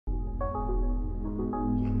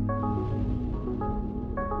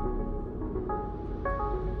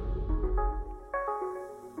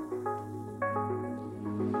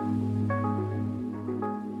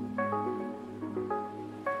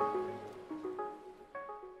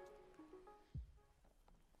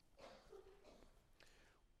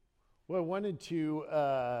Well, I wanted to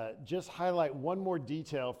just highlight one more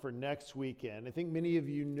detail for next weekend. I think many of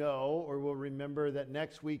you know or will remember that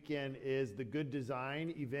next weekend is the Good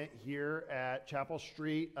Design event here at Chapel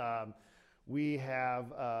Street. We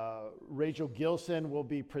have Rachel Gilson will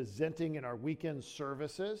be presenting in our weekend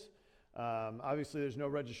services. Obviously, there's no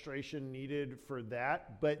registration needed for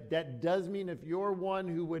that, but that does mean if you're one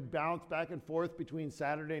who would bounce back and forth between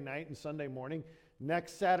Saturday night and Sunday morning,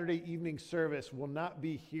 next Saturday evening service will not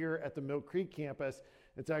be here at the Mill Creek campus.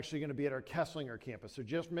 It's actually going to be at our Kesslinger campus. So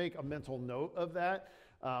just make a mental note of that.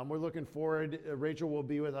 We're looking forward. Rachel will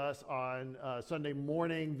be with us on Sunday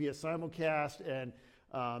morning via simulcast, and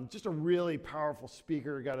just a really powerful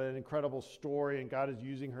speaker, got an incredible story, and God is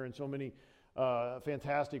using her in so many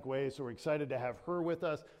fantastic ways. So we're excited to have her with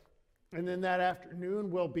us. And then that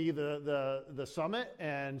afternoon will be the summit.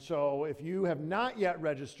 And so if you have not yet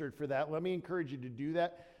registered for that, let me encourage you to do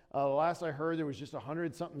that. Last I heard, there was just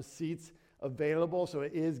 100-something seats available, so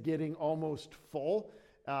it is getting almost full.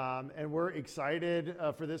 And we're excited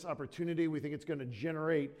for this opportunity. We think it's going to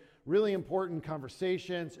generate really important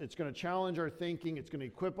conversations. It's going to challenge our thinking. It's going to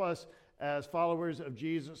equip us as followers of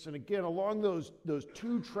Jesus. And again, along those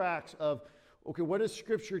two tracks of, okay, what does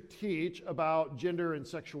Scripture teach about gender and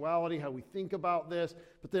sexuality, how we think about this,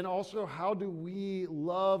 but then also how do we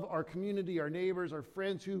love our community, our neighbors, our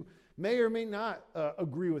friends who may or may not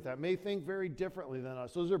agree with that, may think very differently than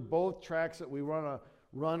us. Those are both tracks that we want to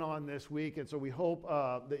run on this week, and so we hope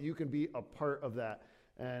that you can be a part of that.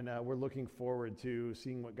 And we're looking forward to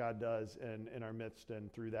seeing what God does in our midst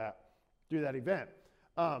and through that event.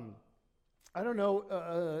 I don't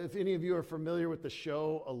know if any of you are familiar with the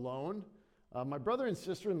show Alone. My brother and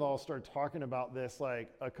sister-in-law started talking about this like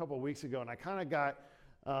a couple of weeks ago, and I kind of got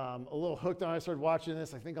a little hooked on it. I started watching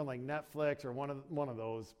this, I think on like Netflix or one of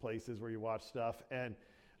those places where you watch stuff. And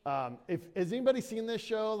has anybody seen this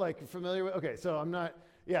show? Like familiar with? Okay, so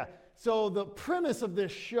So the premise of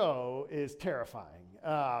this show is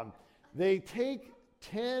terrifying. They take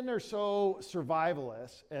 10 or so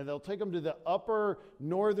survivalists, and they'll take them to the upper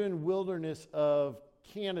northern wilderness of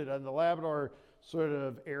Canada, in the Labrador sort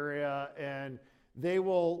of area, and they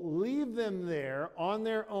will leave them there on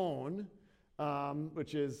their own,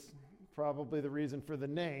 which is probably the reason for the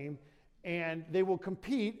name, and they will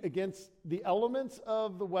compete against the elements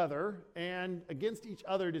of the weather and against each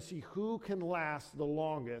other to see who can last the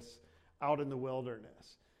longest out in the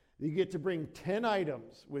wilderness. You get to bring 10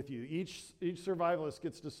 items with you. Each survivalist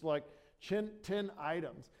gets to select 10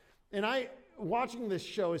 items. And watching this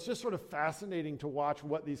show, it's just sort of fascinating to watch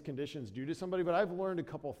what these conditions do to somebody, but I've learned a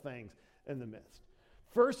couple things in the midst.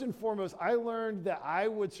 First and foremost, I learned that I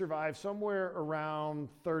would survive somewhere around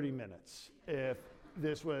 30 minutes if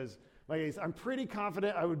this was my case. I'm pretty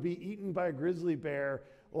confident I would be eaten by a grizzly bear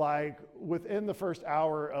like within the first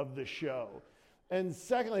hour of the show. And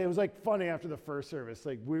secondly, it was like funny after the first service,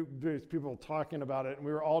 like there's people talking about it, and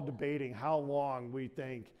we were all debating how long we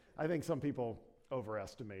think. I think some people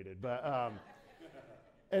overestimated, but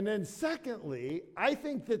and then secondly, I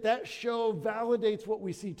think that show validates what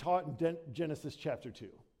we see taught in Genesis chapter 2,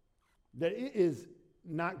 that it is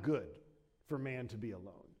not good for man to be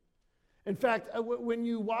alone. In fact, when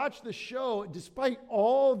you watch the show, despite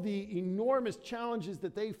all the enormous challenges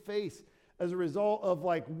that they face as a result of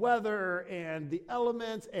like weather and the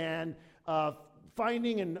elements and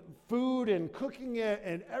finding and food and cooking it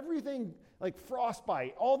and everything, like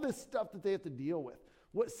frostbite, all this stuff that they have to deal with.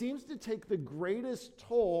 What seems to take the greatest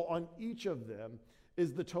toll on each of them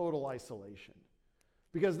is the total isolation.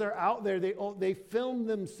 Because they're out there, they film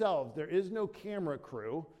themselves. There is no camera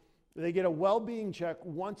crew. They get a well-being check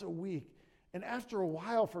once a week. And after a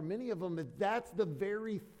while, for many of them, that's the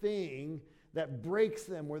very thing that breaks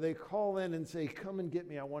them, where they call in and say, "Come and get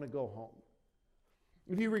me, I want to go home."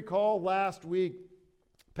 If you recall last week,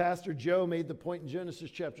 Pastor Joe made the point in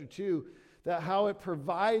Genesis chapter 2 that how it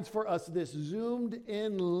provides for us this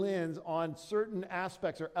zoomed-in lens on certain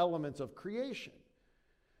aspects or elements of creation.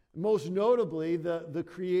 Most notably, the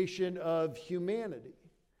creation of humanity.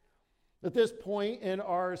 At this point in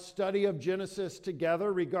our study of Genesis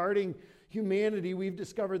together regarding humanity, we've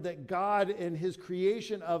discovered that God in his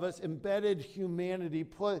creation of us embedded humanity,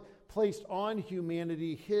 placed on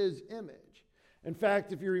humanity his image. In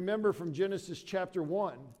fact, if you remember from Genesis chapter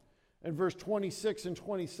 1 and verse 26 and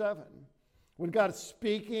 27, when God is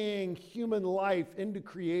speaking human life into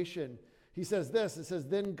creation, He says this, it says,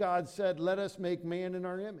 then God said, let us make man in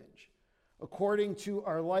our image, according to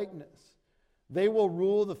our likeness. They will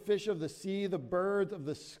rule the fish of the sea, the birds of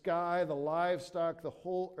the sky, the livestock, the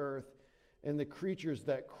whole earth, and the creatures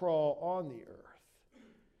that crawl on the earth.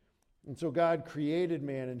 And so God created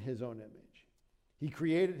man in his own image. He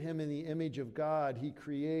created him in the image of God. He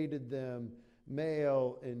created them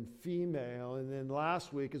male and female. And then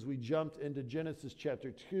last week, as we jumped into Genesis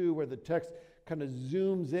chapter 2, where the text kind of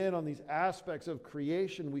zooms in on these aspects of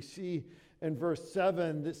creation, we see in verse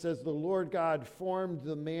 7 that says, the Lord God formed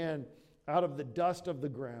the man out of the dust of the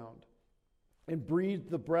ground and breathed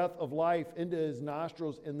the breath of life into his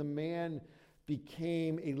nostrils, and the man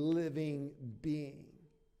became a living being.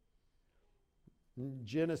 In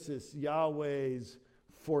Genesis, Yahweh's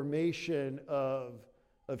formation of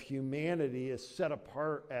humanity is set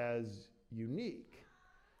apart as unique.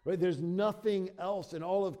 Right? There's nothing else in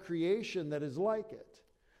all of creation that is like it.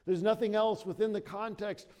 There's nothing else within the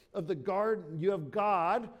context of the garden. You have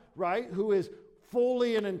God, right, who is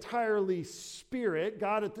fully and entirely spirit.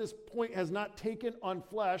 God at this point has not taken on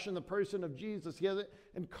flesh in the person of Jesus. He hasn't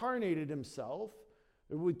incarnated himself.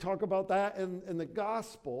 We talk about that in the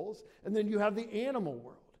Gospels. And then you have the animal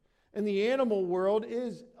world. And the animal world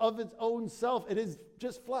is of its own self. It is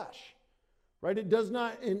just flesh, right? It does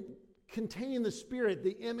not contain the spirit.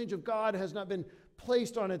 The image of God has not been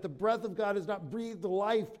placed on it. The breath of God has not breathed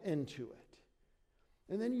life into it.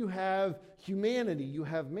 And then you have humanity. You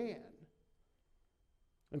have man.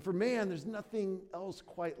 And for man, there's nothing else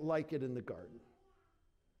quite like it in the garden.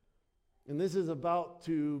 And this is about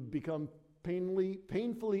to become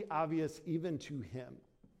painfully obvious even to him.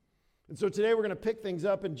 And so today we're going to pick things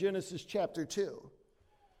up in Genesis chapter 2.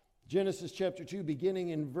 Genesis chapter 2, beginning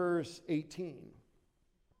in verse 18.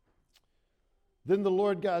 Then the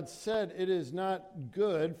Lord God said, it is not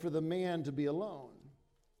good for the man to be alone.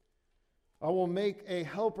 I will make a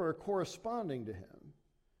helper corresponding to him.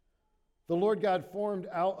 The Lord God formed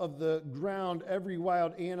out of the ground every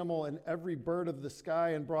wild animal and every bird of the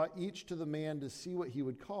sky and brought each to the man to see what he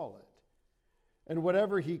would call it. And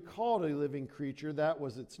whatever he called a living creature, that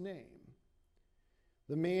was its name.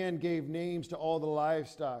 The man gave names to all the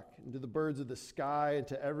livestock and to the birds of the sky and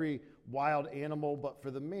to every wild animal, but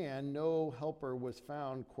for the man no helper was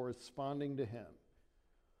found corresponding to him.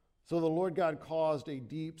 So the Lord God caused a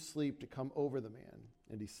deep sleep to come over the man,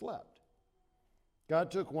 and he slept.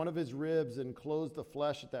 God took one of his ribs and closed the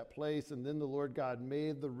flesh at that place, and then the Lord God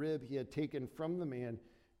made the rib he had taken from the man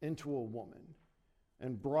into a woman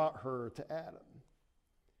and brought her to Adam.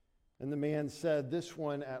 And the man said, this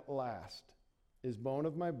one at last is bone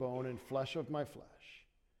of my bone and flesh of my flesh.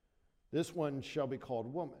 This one shall be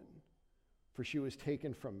called woman, for she was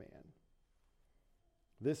taken from man.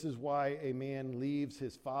 This is why a man leaves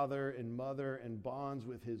his father and mother and bonds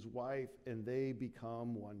with his wife, and they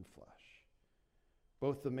become one flesh.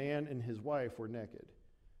 Both the man and his wife were naked,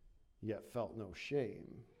 yet felt no shame.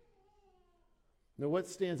 Now, what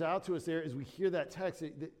stands out to us there is we hear that text.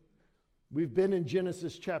 We've been in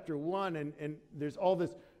Genesis chapter 1, and there's all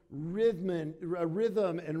this rhythm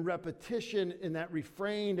and repetition in that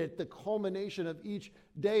refrain at the culmination of each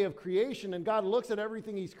day of creation. And God looks at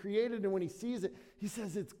everything he's created, and when he sees it, he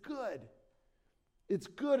says, it's good. It's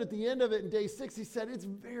good. At the end of it, in day 6, he said, it's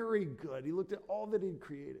very good. He looked at all that he'd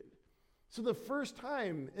created. So the first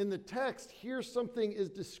time in the text, here something is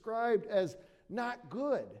described as not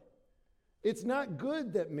good. It's not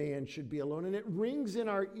good that man should be alone, and it rings in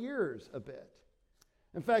our ears a bit.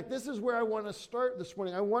 In fact, this is where I want to start this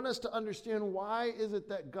morning. I want us to understand, why is it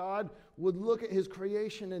that God would look at his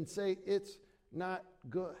creation and say, it's not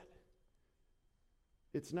good.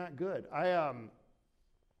 It's not good. I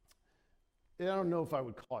don't know if I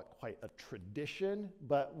would call it quite a tradition,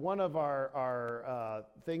 but one of our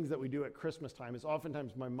things that we do at Christmas time is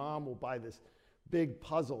oftentimes my mom will buy this big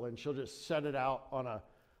puzzle, and she'll just set it out on a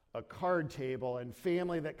card table, and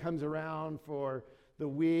family that comes around for the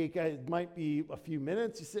week, it might be a few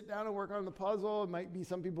minutes, you sit down and work on the puzzle. It might be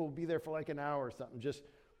some people will be there for like an hour or something, just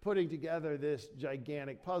putting together this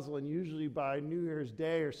gigantic puzzle, and usually by New Year's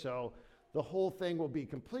Day or so, the whole thing will be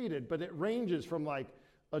completed. But it ranges from like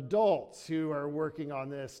adults who are working on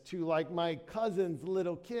this to like my cousin's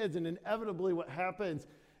little kids, and inevitably what happens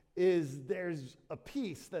is there's a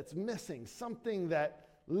piece that's missing, something that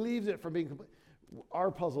leaves it from being complete.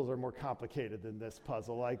 Our puzzles are more complicated than this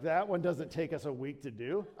puzzle. Like that one doesn't take us a week to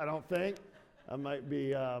do, I don't think. I might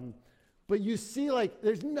be, but you see, like,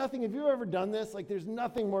 there's nothing, if you've ever done this, like there's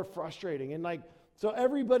nothing more frustrating. And like, so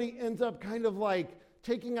everybody ends up kind of like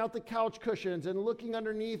taking out the couch cushions and looking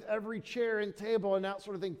underneath every chair and table and that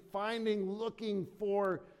sort of thing, looking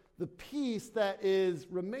for the piece that is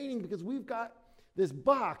remaining, because we've got this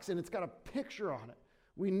box and it's got a picture on it.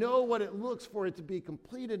 We know what it looks for it to be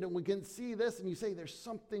completed, and we can see this, and you say there's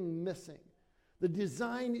something missing. The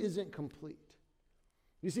design isn't complete.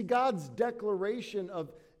 You see, God's declaration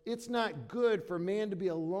of it's not good for man to be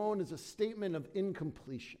alone is a statement of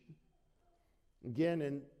incompletion. Again,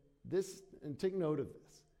 and take note of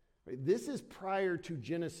this. Right? This is prior to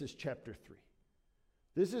Genesis chapter 3.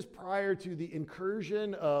 This is prior to the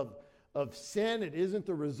incursion of sin. It isn't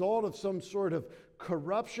the result of some sort of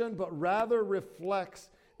corruption, but rather reflects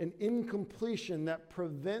an incompletion that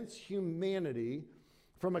prevents humanity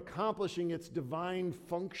from accomplishing its divine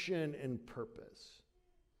function and purpose.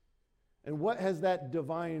 And what has that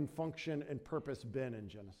divine function and purpose been in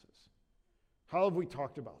Genesis? How have we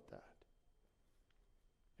talked about that?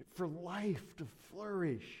 For life to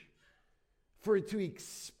flourish, for it to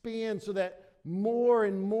expand so that more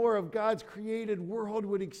and more of God's created world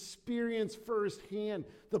would experience firsthand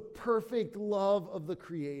the perfect love of the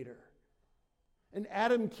Creator. And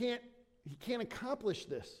Adam can't accomplish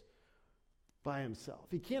this by himself.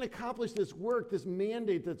 He can't accomplish this work, this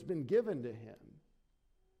mandate that's been given to him.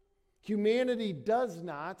 Humanity does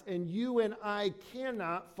not, and you and I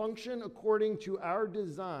cannot function according to our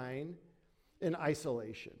design in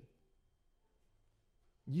isolation.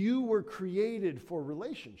 You were created for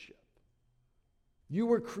relationship. You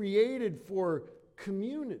were created for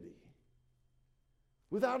community.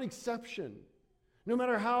 Without exception. No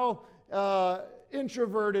matter how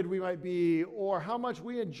introverted we might be or how much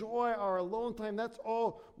we enjoy our alone time, that's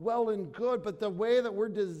all well and good, but the way that we're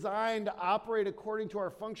designed to operate according to our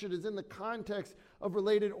function is in the context of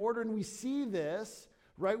related order, and we see this,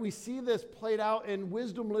 right? We see this played out in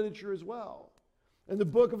wisdom literature as well. In the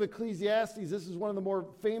book of Ecclesiastes, this is one of the more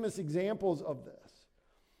famous examples of this.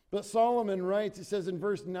 But Solomon writes, he says in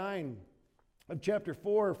verse 9 of chapter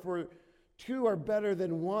 4, "For two are better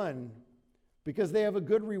than one, because they have a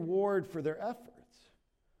good reward for their efforts.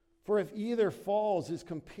 For if either falls, his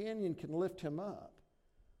companion can lift him up.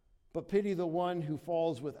 But pity the one who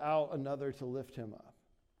falls without another to lift him up.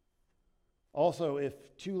 Also,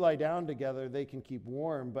 if two lie down together, they can keep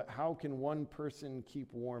warm, but how can one person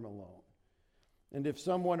keep warm alone? And if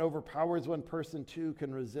someone overpowers one person, two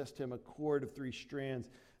can resist him. A cord of 3 strands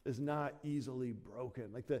is not easily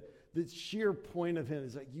broken." Like the sheer point of him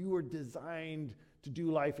is like, you were designed to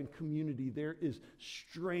do life in community. There is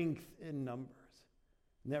strength in numbers.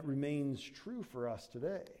 And that remains true for us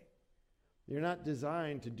today. You're not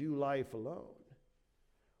designed to do life alone.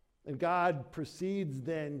 And God proceeds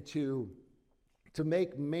then to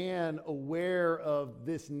make man aware of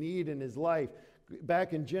this need in his life.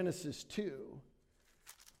 Back in Genesis 2,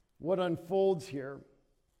 what unfolds here?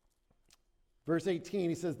 Verse 18,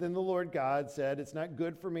 he says, "Then the Lord God said, 'It's not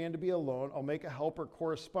good for man to be alone. I'll make a helper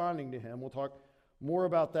corresponding to him.'" We'll talk more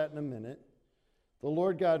about that in a minute. "The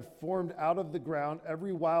Lord God formed out of the ground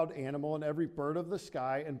every wild animal and every bird of the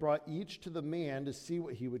sky and brought each to the man to see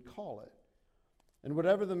what he would call it. And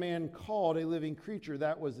whatever the man called a living creature,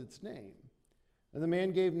 that was its name. And the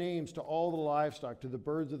man gave names to all the livestock, to the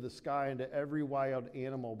birds of the sky, and to every wild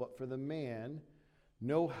animal. But for the man,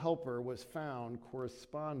 no helper was found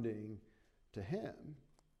corresponding to him."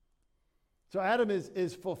 So Adam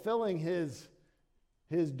is fulfilling his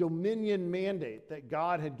dominion mandate that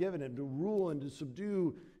God had given him to rule and to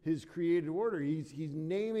subdue his created order. He's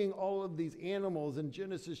naming all of these animals in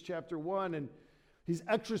Genesis chapter 1, and he's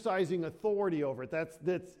exercising authority over it. That's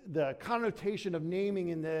the connotation of naming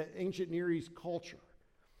in the ancient Near East culture.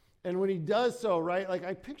 And when he does so, right, like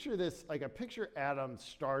I picture Adam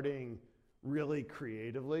starting really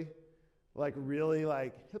creatively, like really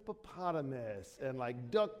like hippopotamus and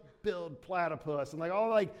like duck-billed platypus and like all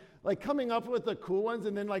like coming up with the cool ones,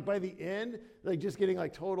 and then like by the end, like just getting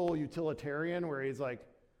like total utilitarian where he's like,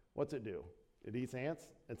 what's it do? It eats ants?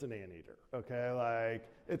 It's an anteater, okay? Like,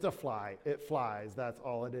 it's a fly. It flies. That's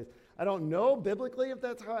all it is. I don't know biblically if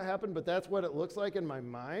that's how it happened, but that's what it looks like in my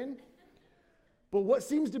mind. But what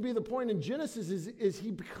seems to be the point in Genesis is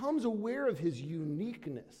he becomes aware of his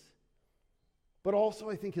uniqueness, but also,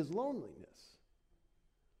 I think, his loneliness.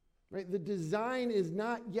 Right? The design is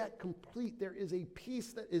not yet complete. There is a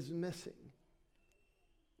piece that is missing.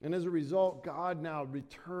 And as a result, God now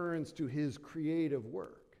returns to his creative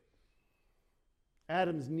work.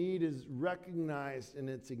 Adam's need is recognized and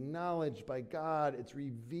it's acknowledged by God. It's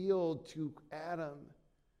revealed to Adam.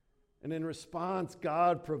 And in response,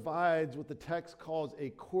 God provides what the text calls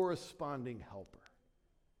a corresponding helper.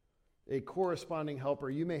 A corresponding helper.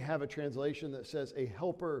 You may have a translation that says a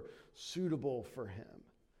helper suitable for him.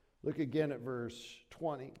 Look again at verse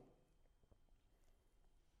 20.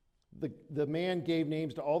 The man gave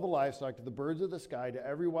names to all the livestock, to the birds of the sky, to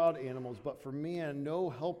every wild animals, but for man no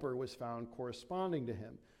helper was found corresponding to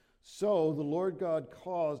him. So the Lord God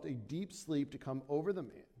caused a deep sleep to come over the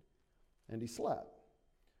man, and he slept.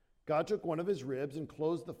 God took one of his ribs and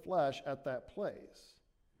closed the flesh at that place.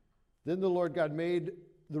 Then the Lord God made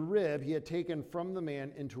the rib he had taken from the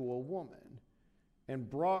man into a woman and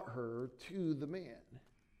brought her to the man.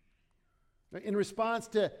 In response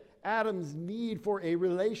to Adam's need for a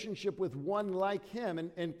relationship with one like him,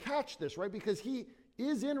 and catch this, right? Because he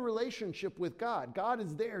is in relationship with God. God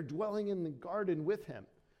is there dwelling in the garden with him.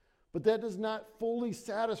 But that does not fully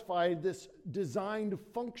satisfy this designed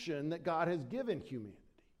function that God has given humanity.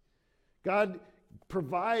 God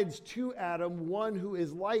provides to Adam one who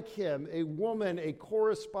is like him, a woman, a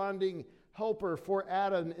corresponding helper for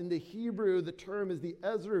Adam. In the Hebrew, the term is the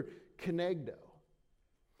Ezer Kenegdo.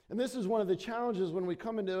 And this is one of the challenges when we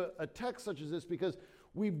come into a text such as this, because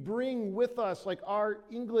we bring with us like our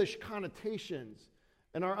English connotations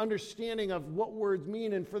and our understanding of what words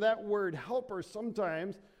mean. And for that word helper,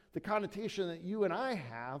 sometimes the connotation that you and I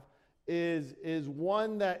have is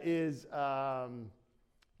one that is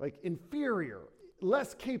like inferior,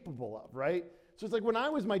 less capable of, right? So it's like when I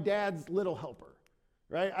was my dad's little helper,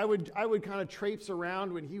 right? I would kind of traipse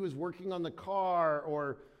around when he was working on the car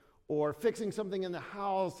or fixing something in the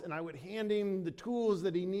house, and I would hand him the tools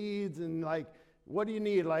that he needs, and like, what do you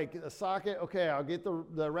need? Like a socket? Okay, I'll get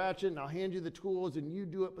the ratchet and I'll hand you the tools and you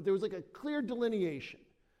do it. But there was like a clear delineation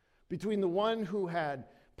between the one who had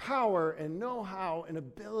power and know-how and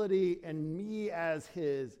ability and me as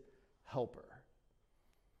his helper.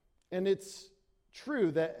 And it's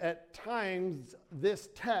true that at times this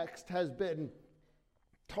text has been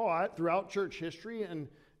taught throughout church history,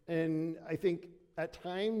 and I think at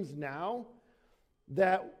times now,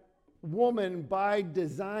 that woman by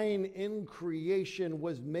design in creation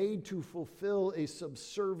was made to fulfill a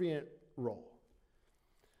subservient role.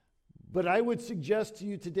 But I would suggest to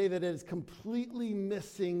you today that it is completely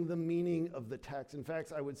missing the meaning of the text. In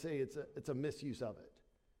fact, I would say it's a misuse of it.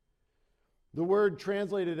 The word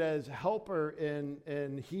translated as helper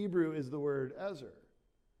in Hebrew is the word ezer.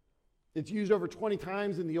 It's used over 20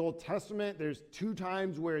 times in the Old Testament. There's 2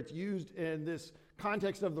 times where it's used in this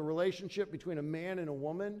context of the relationship between a man and a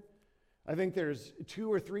woman. I think there's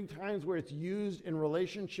 2 or 3 times where it's used in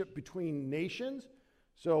relationship between nations.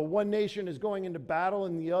 So one nation is going into battle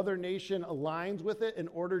and the other nation aligns with it in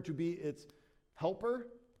order to be its helper.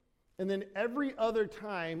 And then every other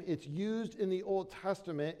time it's used in the Old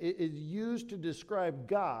Testament, it is used to describe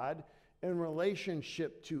God in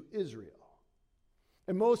relationship to Israel.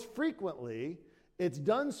 And most frequently, it's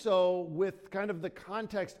done so with kind of the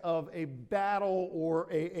context of a battle or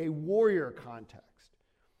a warrior context.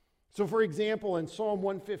 So for example, in Psalm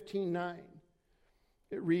 115:9,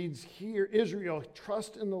 it reads here, Israel,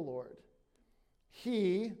 trust in the Lord.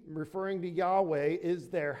 He, referring to Yahweh, is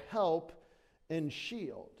their help and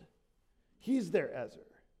shield. He's their ezer.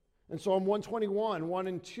 In Psalm 121, 1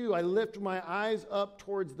 and 2, I lift my eyes up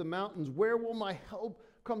towards the mountains. Where will my help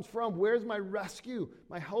comes from? Where's my rescue?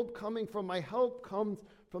 My help coming from? My help comes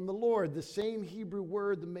from the Lord, the same Hebrew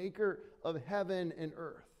word, the maker of heaven and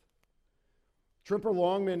earth. Tremper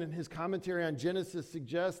Longman, in his commentary on Genesis,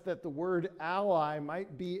 suggests that the word ally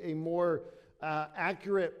might be a more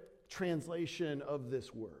accurate translation of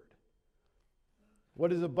this word.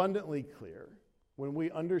 What is abundantly clear when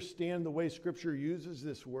we understand the way Scripture uses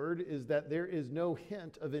this word is that there is no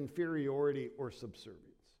hint of inferiority or subservience.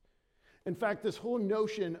 In fact, this whole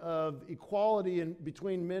notion of equality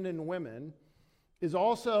between men and women is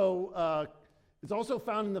also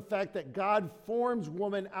found in the fact that God forms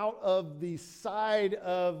woman out of the side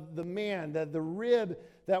of the man. That the rib,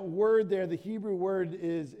 that word there, the Hebrew word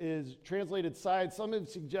is translated side. Some have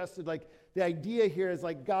suggested like the idea here is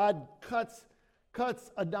like God cuts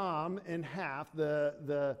Adam in half,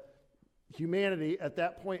 the humanity at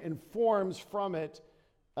that point, and forms from it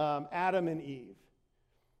Adam and Eve.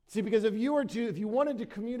 See, because if you wanted to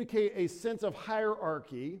communicate a sense of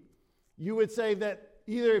hierarchy, you would say that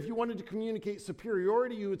either if you wanted to communicate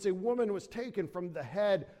superiority, you would say woman was taken from the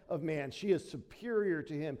head of man. She is superior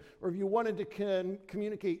to him. Or if you wanted to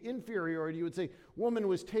communicate inferiority, you would say woman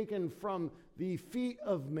was taken from the feet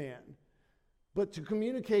of man. But to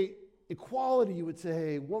communicate equality, you would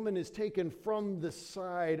say woman is taken from the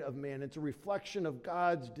side of man. It's a reflection of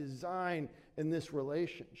God's design in this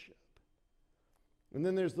relationship. And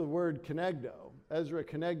then there's the word kenegdo, Ezra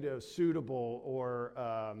kenegdo, suitable or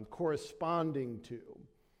corresponding to.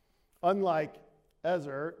 Unlike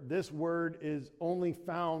Ezer, this word is only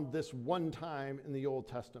found this one time in the Old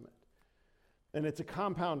Testament. And it's a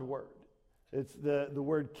compound word. It's the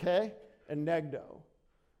word ke and negdo.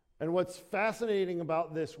 And what's fascinating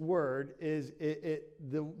about this word is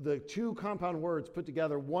the two compound words put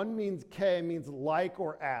together. One means ke, means like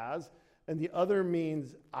or as, and the other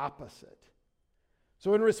means opposite.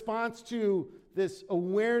 So in response to this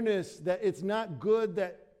awareness that it's not good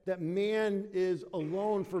that man is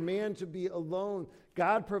alone, for man to be alone,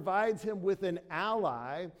 God provides him with an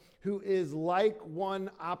ally who is like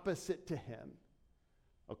one opposite to him,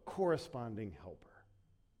 a corresponding helper.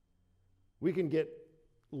 We can get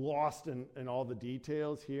lost in all the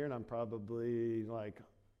details here, and I'm probably like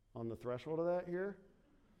on the threshold of that here.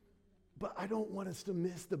 But I don't want us to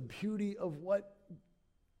miss the beauty of what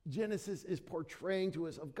Genesis is portraying to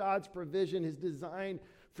us, of God's provision, his design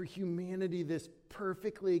for humanity, this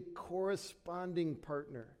perfectly corresponding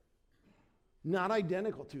partner. Not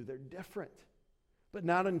identical to, they're different, but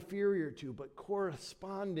not inferior to, but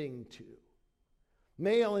corresponding to.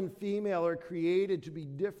 Male and female are created to be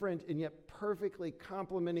different and yet perfectly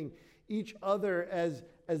complementing each other as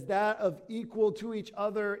that of equal to each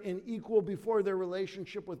other and equal before their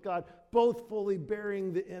relationship with God, both fully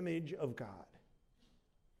bearing the image of God.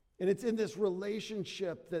 And it's in this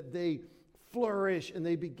relationship that they flourish and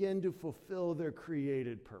they begin to fulfill their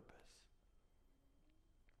created purpose.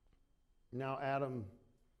 Now Adam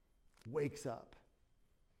wakes up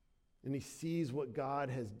and he sees what God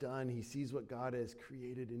has done. He sees what God has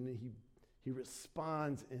created, and he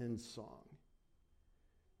responds in song.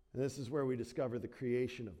 And this is where we discover the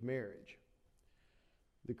creation of marriage.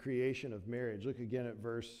 The creation of marriage. Look again at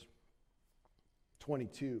verse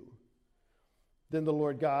 22. Then the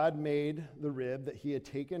Lord God made the rib that he had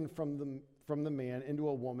taken from the man into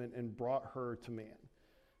a woman and brought her to man.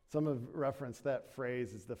 Some have referenced that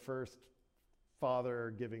phrase as the first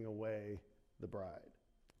father giving away the bride.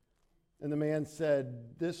 And the man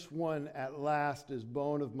said, "This one at last is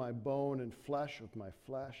bone of my bone and flesh of my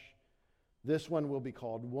flesh. This one will be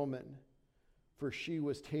called woman, for she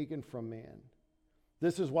was taken from man.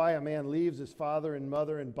 This is why a man leaves his father and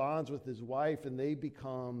mother and bonds with his wife, and they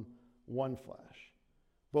become one flesh.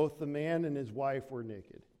 Both the man and his wife were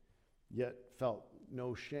naked, yet felt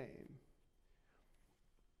no shame."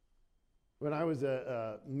 When I was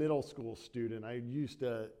a middle school student, I used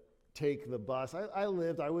to take the bus. I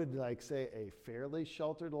would like say, a fairly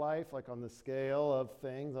sheltered life, like on the scale of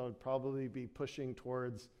things. I would probably be pushing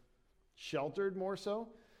towards sheltered more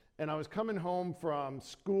so. And I was coming home from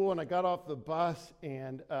school, and I got off the bus,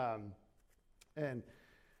 and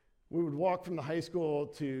we would walk from the high school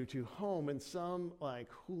to home, and some like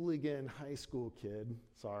hooligan high school kid,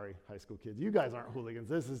 sorry, high school kids, you guys aren't hooligans,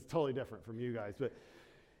 this is totally different from you guys, but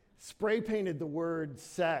spray painted the word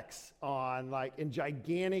sex on like in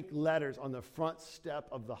gigantic letters on the front step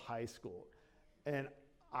of the high school. And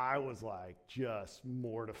I was like just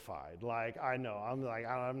mortified. Like,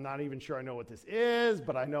 I'm not even sure I know what this is,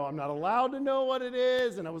 but I know I'm not allowed to know what it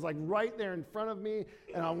is. And it was like right there in front of me,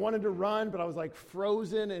 and I wanted to run, but I was like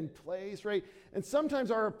frozen in place, right? And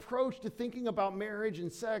sometimes our approach to thinking about marriage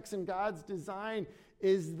and sex and God's design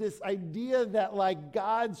is this idea that like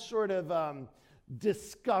God sort of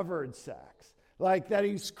discovered sex. Like that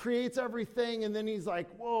he creates everything, and then he's like,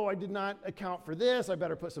 whoa, I did not account for this. I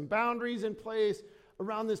better put some boundaries in place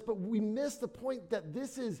around this. But we miss the point that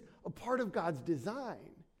this is a part of God's design.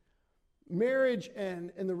 Marriage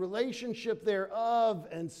and the relationship thereof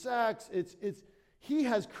and sex, it's he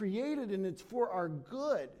has created, and it's for our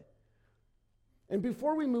good. And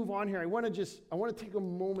before we move on here, I want to take a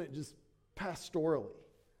moment just pastorally,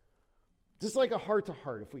 just like a heart to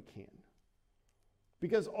heart if we can.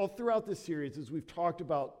 Because all throughout this series, as we've talked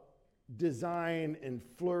about design and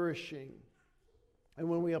flourishing, and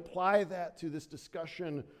when we apply that to this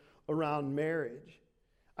discussion around marriage,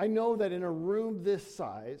 I know that in a room this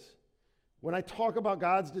size, when I talk about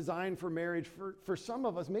God's design for marriage, for some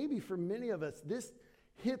of us, maybe for many of us, this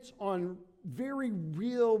hits on very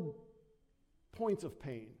real points of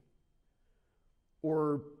pain,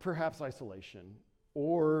 or perhaps isolation,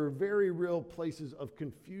 or very real places of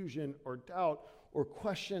confusion or doubt, or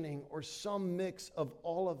questioning, or some mix of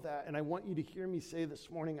all of that. And I want you to hear me say this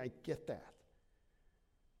morning, I get that.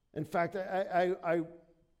 In fact, I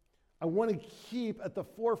want to keep at the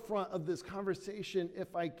forefront of this conversation,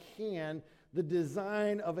 if I can, the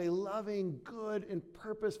design of a loving, good, and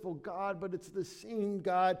purposeful God, but it's the same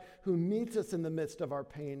God who meets us in the midst of our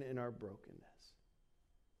pain and our brokenness.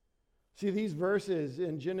 See, these verses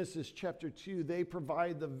in Genesis chapter 2, they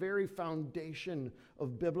provide the very foundation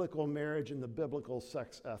of biblical marriage and the biblical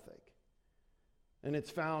sex ethic. And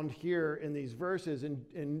it's found here in these verses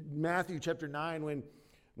in Matthew chapter 9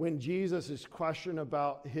 when Jesus is questioned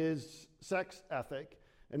about his sex ethic.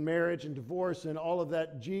 and marriage and divorce and all of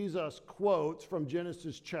that, Jesus quotes from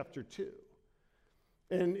Genesis chapter 2.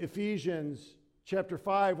 In Ephesians chapter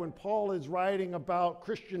 5, when Paul is writing about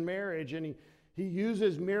Christian marriage, and he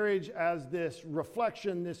uses marriage as this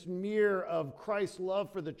reflection, this mirror of Christ's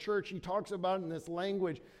love for the church. He talks about it in this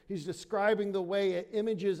language. He's describing the way it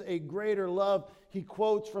images a greater love. He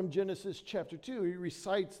quotes from Genesis chapter 2. He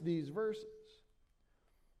recites these verses.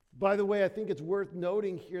 By the way, I think it's worth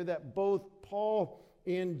noting here that both Paul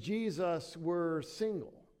and Jesus were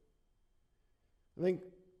single. I think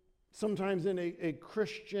sometimes in a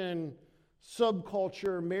Christian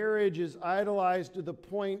subculture, marriage is idolized to the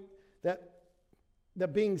point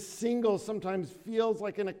that being single sometimes feels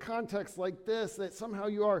like, in a context like this, that somehow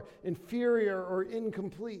you are inferior or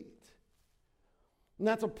incomplete. And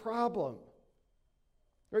that's a problem.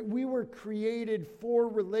 Right? We were created for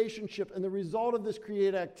relationship, and the result of this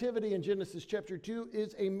created activity in Genesis chapter 2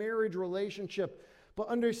 is a marriage relationship. But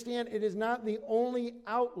understand, it is not the only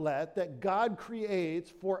outlet that God creates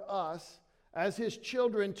for us as his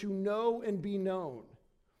children to know and be known.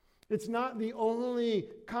 It's not the only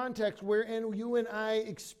context wherein you and I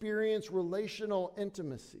experience relational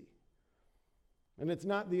intimacy. And it's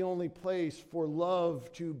not the only place for love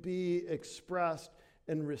to be expressed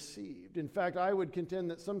and received. In fact, I would contend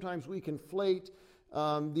that sometimes we conflate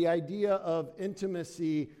the idea of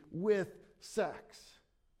intimacy with sex.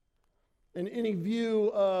 And any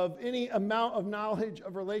view of any amount of knowledge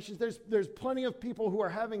of relations, there's plenty of people who are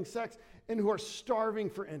having sex and who are starving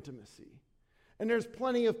for intimacy. And there's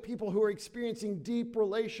plenty of people who are experiencing deep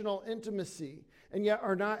relational intimacy and yet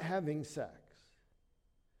are not having sex.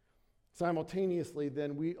 Simultaneously,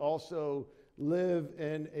 then, we also live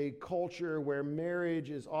in a culture where marriage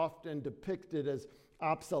is often depicted as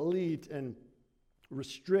obsolete and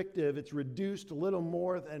restrictive. It's reduced to little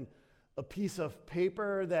more than a piece of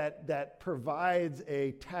paper that provides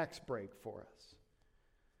a tax break for us.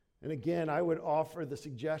 And again, I would offer the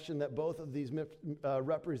suggestion that both of these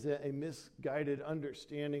represent a misguided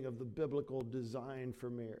understanding of the biblical design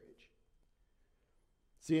for marriage.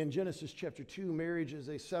 See, in Genesis chapter 2, marriage is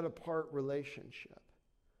a set-apart relationship.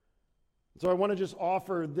 So I want to just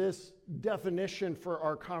offer this definition for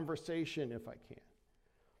our conversation, if I can.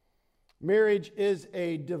 Marriage is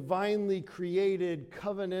a divinely created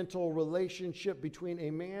covenantal relationship between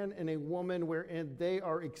a man and a woman wherein they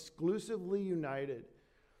are exclusively united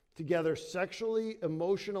together sexually,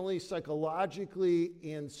 emotionally, psychologically,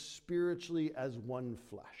 and spiritually as one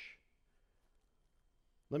flesh.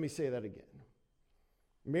 Let me say that again.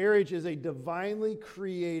 Marriage is a divinely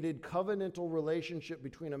created covenantal relationship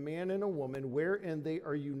between a man and a woman wherein they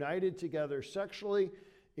are united together sexually,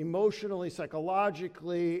 emotionally,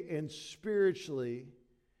 psychologically, and spiritually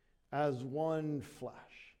as one flesh.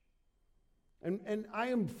 And I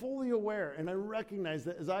am fully aware, and I recognize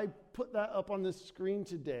that as I put that up on this screen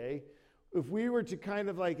today, if we were to kind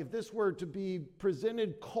of like, if this were to be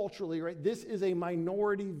presented culturally, right, this is a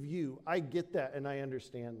minority view. I get that and I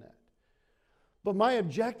understand that. But my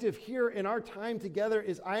objective here in our time together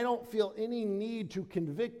is I don't feel any need to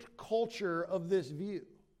convict culture of this view.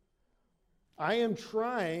 I am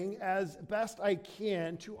trying as best I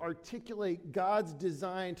can to articulate God's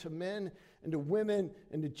design to men and to women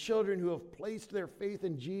and to children who have placed their faith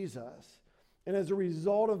in Jesus. And as a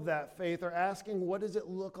result of that faith are asking, what does it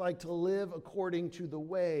look like to live according to the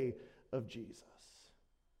way of Jesus?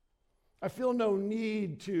 I feel no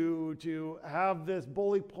need to have this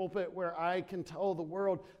bully pulpit where I can tell the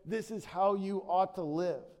world, this is how you ought to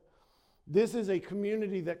live. This is a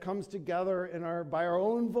community that comes together by our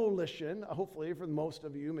own volition. Hopefully, for most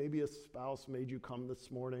of you, maybe a spouse made you come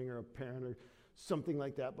this morning or a parent or something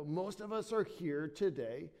like that. But most of us are here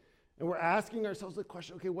today, and we're asking ourselves the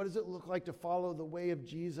question, okay, what does it look like to follow the way of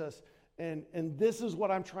Jesus? And this is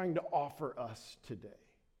what I'm trying to offer us today.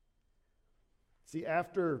 See,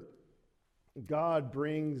 after God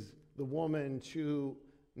brings the woman to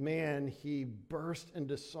man, he burst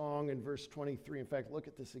into song in verse 23. In fact, look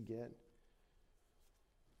at this again.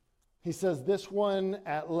 He says, "This one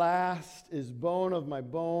at last is bone of my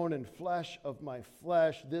bone and flesh of my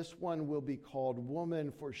flesh. This one will be called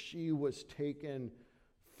woman, for she was taken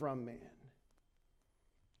from man."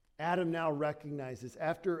 Adam now recognizes,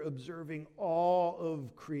 after observing all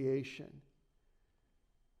of creation,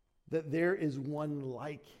 that there is one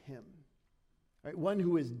like him, right? One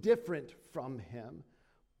who is different from him,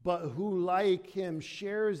 but who, like him,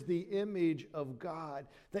 shares the image of God,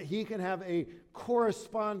 that he can have a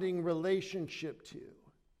corresponding relationship to.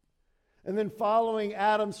 And then following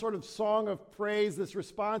Adam's sort of song of praise, this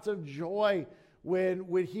response of joy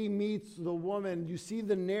when he meets the woman, you see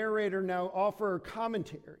the narrator now offer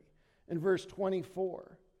commentary in verse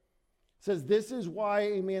 24. says, this is why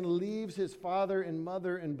a man leaves his father and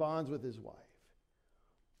mother and bonds with his wife,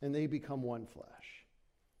 and they become one flesh.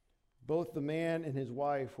 Both the man and his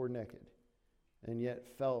wife were naked, and yet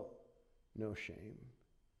felt no shame.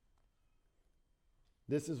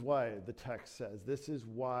 This is why the text says, this is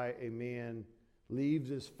why a man leaves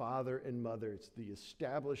his father and mother. It's the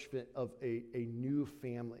establishment of a new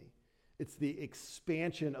family. It's the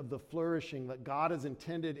expansion of the flourishing that God has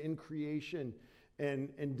intended in creation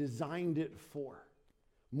and designed it for.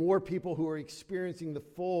 More people who are experiencing the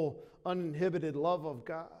full, uninhibited love of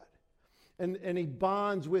God. And he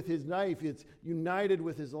bonds with his knife. It's united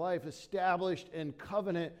with his life, established in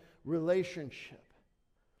covenant relationship.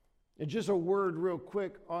 And just a word real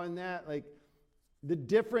quick on that, like the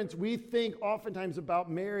difference, we think oftentimes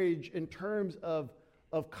about marriage in terms of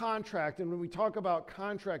contract. And when we talk about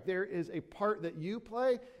contract, there is a part that you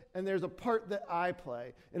play and there's a part that I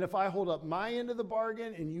play. And if I hold up my end of the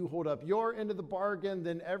bargain and you hold up your end of the bargain,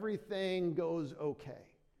 then everything goes okay.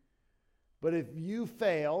 But if you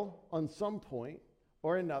fail on some point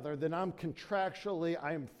or another, then I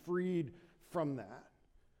am freed from that.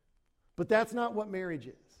 But that's not what marriage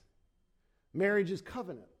is. Marriage is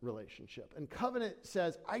covenant relationship. And covenant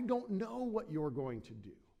says, I don't know what you're going to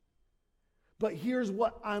do, but here's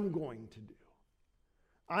what I'm going to do.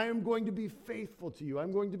 I am going to be faithful to you.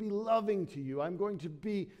 I'm going to be loving to you. I'm going to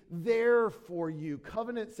be there for you.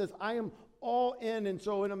 Covenant says, I am all in. And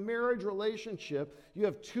so in a marriage relationship, you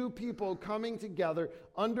have two people coming together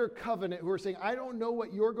under covenant who are saying, I don't know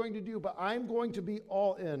what you're going to do, but I'm going to be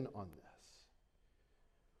all in on this.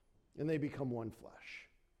 And they become one flesh.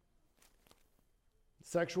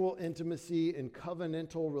 Sexual intimacy and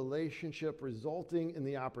covenantal relationship resulting in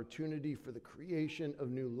the opportunity for the creation of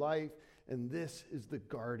new life. And this is the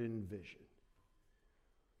garden vision.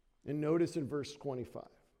 And notice in verse 25,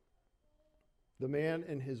 the man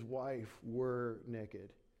and his wife were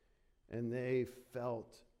naked, and they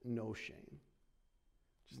felt no shame.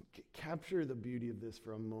 Just capture the beauty of this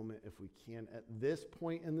for a moment if we can. At this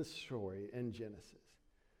point in the story in Genesis,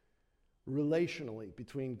 relationally,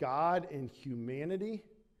 between God and humanity,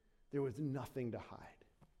 there was nothing to hide.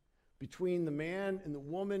 Between the man and the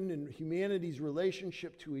woman and humanity's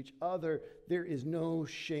relationship to each other, there is no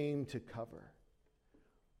shame to cover.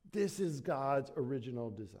 This is God's original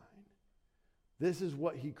design. This is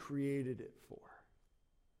what he created it for.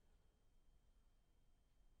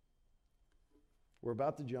 We're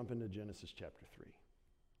about to jump into Genesis chapter 3.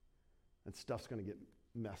 And stuff's going to get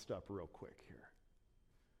messed up real quick here.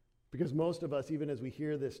 Because most of us, even as we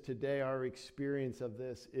hear this today, our experience of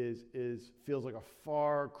this feels like a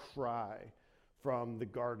far cry from the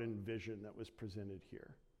garden vision that was presented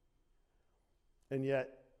here. And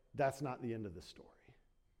yet, that's not the end of the story.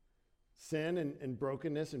 Sin and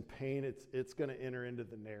brokenness and pain, it's going to enter into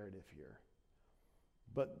the narrative here.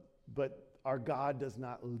 But our God does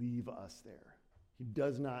not leave us there. He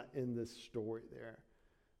does not end this story there.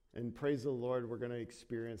 And praise the Lord, we're going to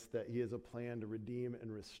experience that he has a plan to redeem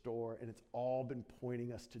and restore, and it's all been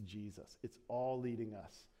pointing us to Jesus. It's all leading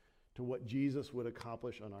us to what Jesus would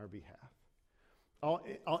accomplish on our behalf.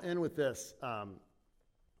 I'll end with this,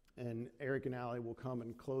 and Eric and Allie will come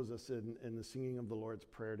and close us in the singing of the Lord's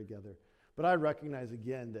Prayer together. But I recognize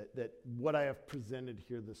again that what I have presented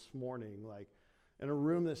here this morning, like in a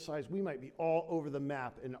room this size, we might be all over the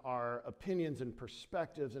map in our opinions and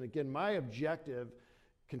perspectives. And again, my objective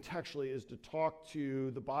contextually is to talk to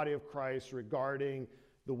the body of Christ regarding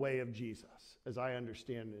the way of Jesus, as I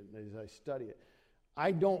understand it and as I study it.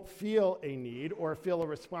 I don't feel a need or feel a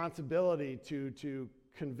responsibility to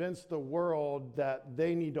convince the world that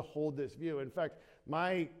they need to hold this view. In fact,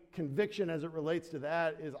 my conviction as it relates to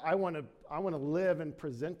that is I want to live and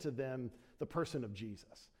present to them the person of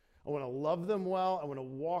Jesus. I want to love them well. I want to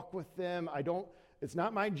walk with them. It's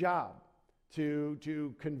not my job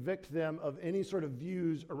to convict them of any sort of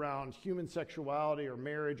views around human sexuality or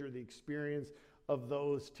marriage or the experience of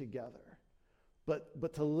those together,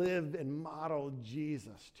 but to live and model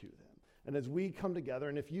Jesus to them. And as we come together,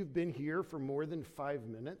 and if you've been here for more than 5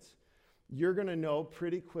 minutes, you're going to know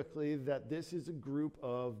pretty quickly that this is a group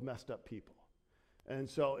of messed up people. And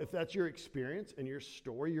so if that's your experience and your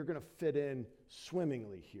story, you're going to fit in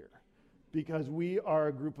swimmingly here. Because we are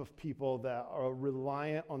a group of people that are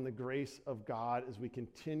reliant on the grace of God as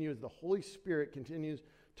the Holy Spirit continues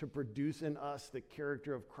to produce in us the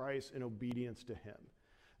character of Christ in obedience to him.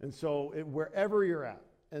 And so wherever you're at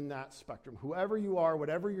in that spectrum, whoever you are,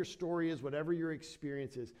 whatever your story is, whatever your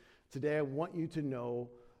experience is, today I want you to know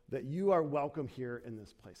that you are welcome here in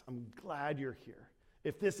this place. I'm glad you're here.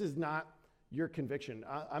 If this is not your conviction,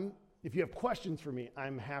 if you have questions for me,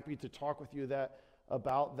 I'm happy to talk with you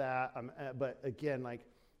about that. But again, like,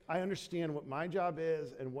 I understand what my job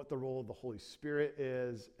is and what the role of the Holy Spirit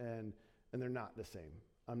is, and they're not the same.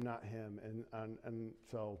 I'm not him. And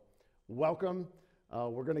so welcome.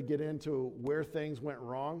 We're going to get into where things went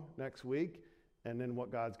wrong next week and then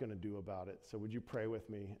what God's going to do about it. So would you pray with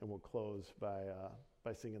me, and we'll close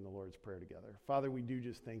by singing the Lord's Prayer together. Father, we do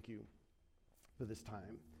just thank you for this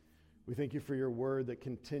time. We thank you for your word that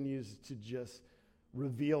continues to just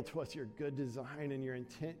reveal to us your good design and your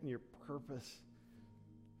intent and your purpose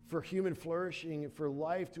for human flourishing and for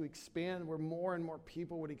life to expand, where more and more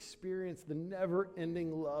people would experience the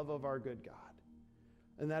never-ending love of our good God.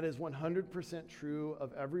 And that is 100% true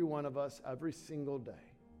of every one of us every single day.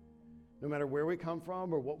 No matter where we come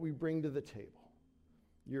from or what we bring to the table,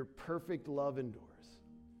 your perfect love endures.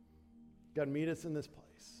 God, meet us in this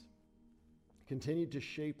place. Continue to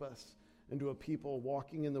shape us into a people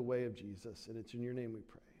walking in the way of Jesus. And it's in your name we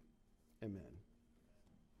pray. Amen.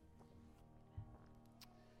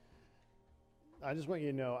 I just want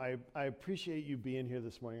you to know, I appreciate you being here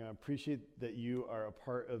this morning. I appreciate that you are a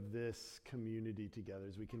part of this community together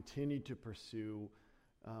as we continue to pursue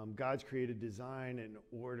God's created design and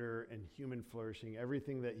order and human flourishing,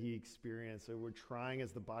 everything that he experienced. So we're trying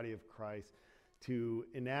as the body of Christ to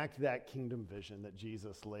enact that kingdom vision that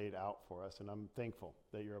Jesus laid out for us. And I'm thankful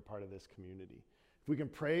that you're a part of this community. If we can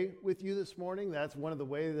pray with you this morning, that's one of the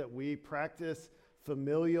ways that we practice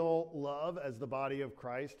familial love as the body of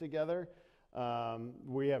Christ together.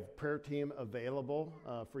 We have prayer team available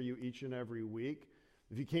for you each and every week.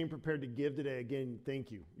 If you came prepared to give today, again,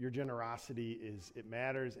 thank you. Your generosity it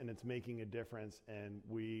matters, and it's making a difference, and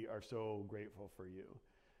we are so grateful for you.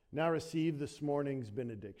 Now receive this morning's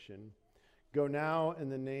benediction. Go now in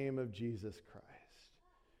the name of Jesus Christ,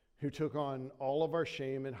 who took on all of our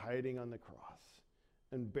shame and hiding on the cross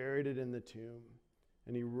and buried it in the tomb,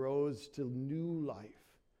 and he rose to new life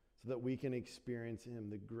so that we can experience him,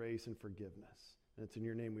 the grace and forgiveness. And it's in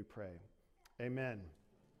your name we pray. Amen.